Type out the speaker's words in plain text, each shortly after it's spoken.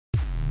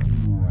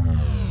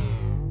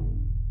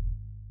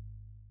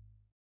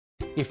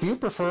If you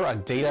prefer a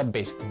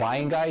data-based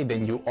buying guide,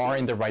 then you are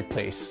in the right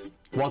place.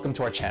 Welcome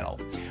to our channel.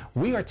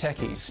 We are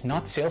techies,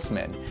 not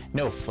salesmen.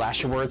 No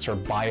flashy words or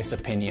biased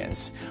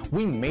opinions.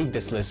 We made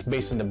this list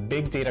based on the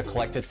big data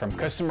collected from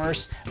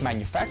customers,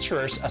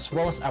 manufacturers, as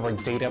well as our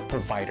data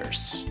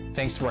providers.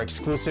 Thanks to our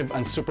exclusive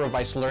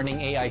unsupervised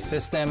learning AI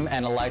system,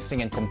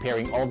 analyzing and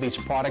comparing all these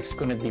products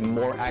couldn't be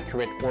more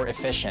accurate or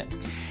efficient.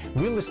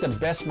 We list the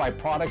best buy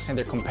products and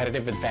their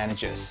competitive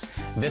advantages.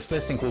 This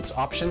list includes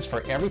options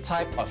for every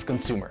type of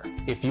consumer.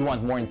 If you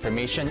want more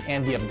information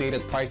and the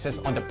updated prices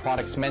on the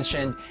products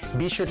mentioned,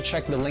 be sure to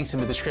check the links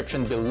in the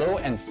description below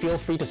and feel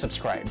free to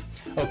subscribe.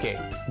 Okay,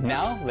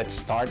 now let's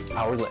start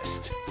our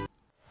list.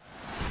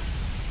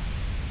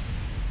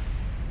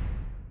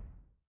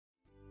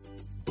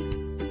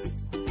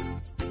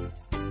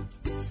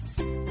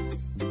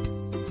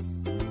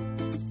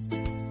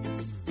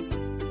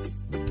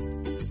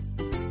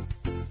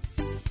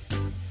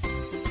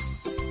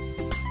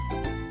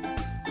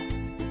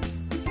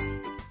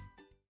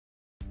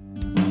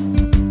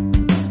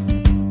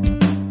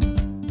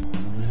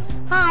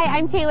 Hi,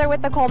 I'm Taylor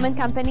with the Coleman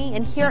Company,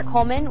 and here at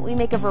Coleman, we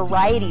make a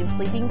variety of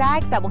sleeping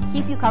bags that will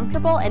keep you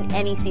comfortable in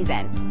any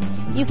season.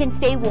 You can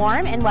stay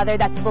warm in weather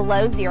that's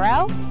below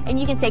zero, and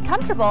you can stay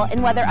comfortable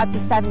in weather up to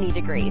 70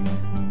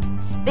 degrees.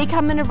 They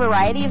come in a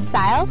variety of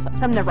styles,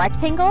 from the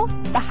rectangle,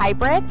 the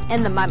hybrid,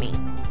 and the mummy.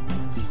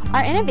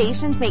 Our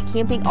innovations make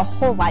camping a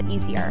whole lot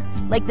easier,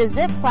 like the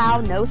Zip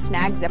Plow No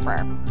Snag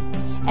Zipper.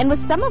 And with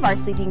some of our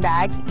sleeping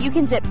bags, you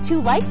can zip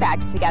 2 light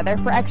bags together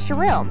for extra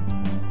room.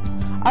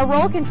 Our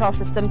roll control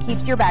system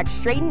keeps your bag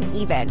straight and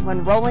even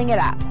when rolling it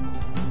up.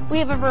 We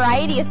have a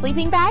variety of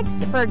sleeping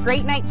bags for a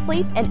great night's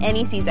sleep in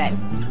any season.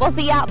 We'll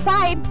see you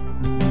outside.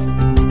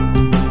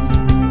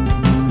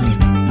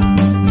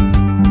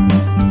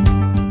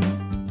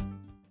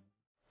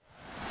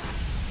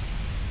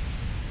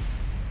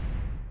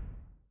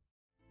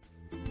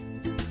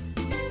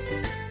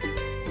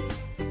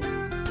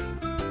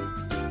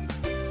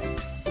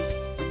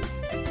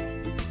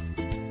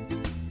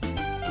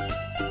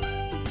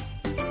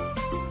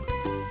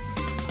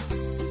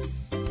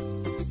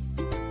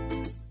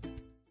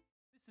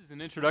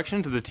 An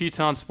introduction to the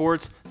TETON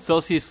Sports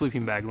Celsius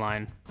sleeping bag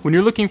line. When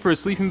you're looking for a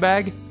sleeping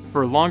bag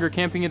for longer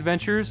camping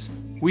adventures,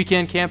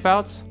 weekend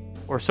campouts,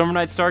 or summer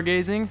night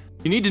stargazing,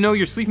 you need to know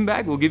your sleeping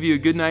bag will give you a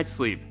good night's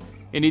sleep.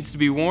 It needs to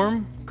be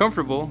warm,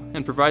 comfortable,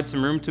 and provide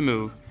some room to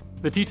move.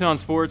 The TETON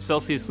Sports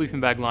Celsius sleeping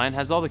bag line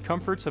has all the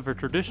comforts of a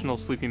traditional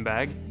sleeping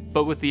bag,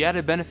 but with the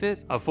added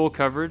benefit of full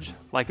coverage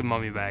like a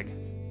mummy bag.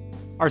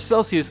 Our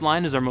Celsius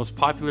line is our most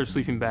popular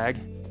sleeping bag.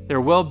 They're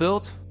well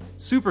built,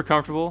 super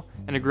comfortable,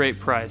 and a great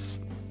price.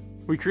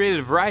 We created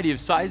a variety of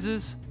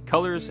sizes,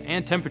 colors,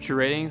 and temperature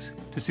ratings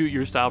to suit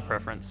your style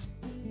preference.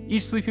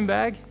 Each sleeping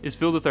bag is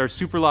filled with our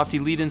super lofty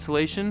lead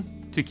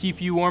insulation to keep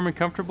you warm and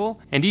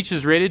comfortable, and each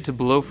is rated to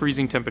below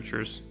freezing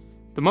temperatures.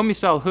 The mummy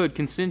style hood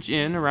can cinch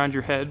in around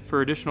your head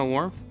for additional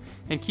warmth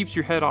and keeps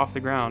your head off the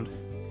ground.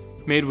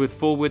 Made with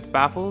full width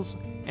baffles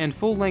and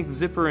full length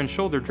zipper and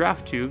shoulder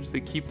draft tubes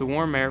that keep the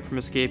warm air from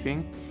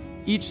escaping,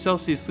 each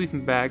Celsius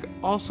sleeping bag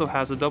also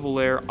has a double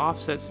layer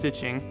offset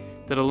stitching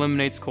that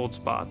eliminates cold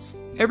spots.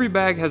 Every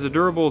bag has a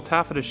durable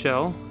taffeta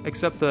shell,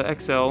 except the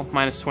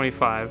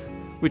XL-25,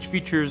 which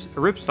features a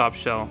ripstop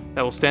shell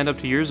that will stand up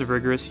to years of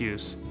rigorous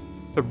use.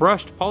 The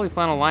brushed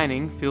polyflannel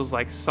lining feels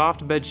like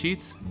soft bed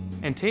sheets,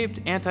 and taped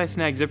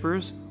anti-snag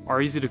zippers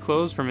are easy to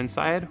close from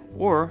inside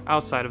or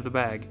outside of the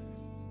bag.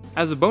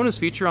 As a bonus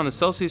feature on the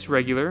Celsius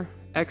Regular,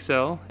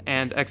 XL,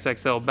 and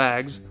XXL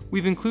bags,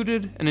 we've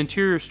included an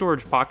interior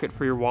storage pocket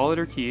for your wallet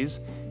or keys,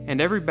 and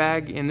every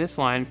bag in this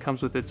line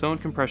comes with its own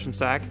compression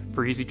sack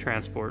for easy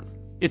transport.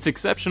 It's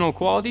exceptional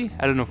quality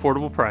at an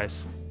affordable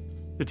price.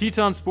 The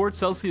TETON Sports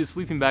Celsius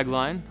sleeping bag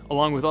line,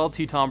 along with all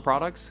TETON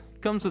products,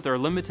 comes with our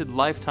limited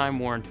lifetime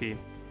warranty,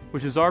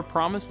 which is our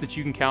promise that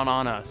you can count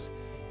on us.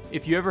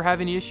 If you ever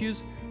have any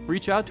issues,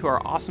 reach out to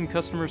our awesome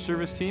customer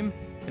service team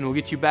and we'll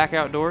get you back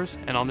outdoors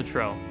and on the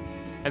trail.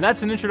 And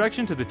that's an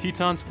introduction to the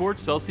TETON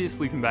Sports Celsius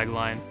sleeping bag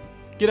line.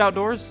 Get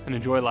outdoors and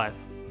enjoy life.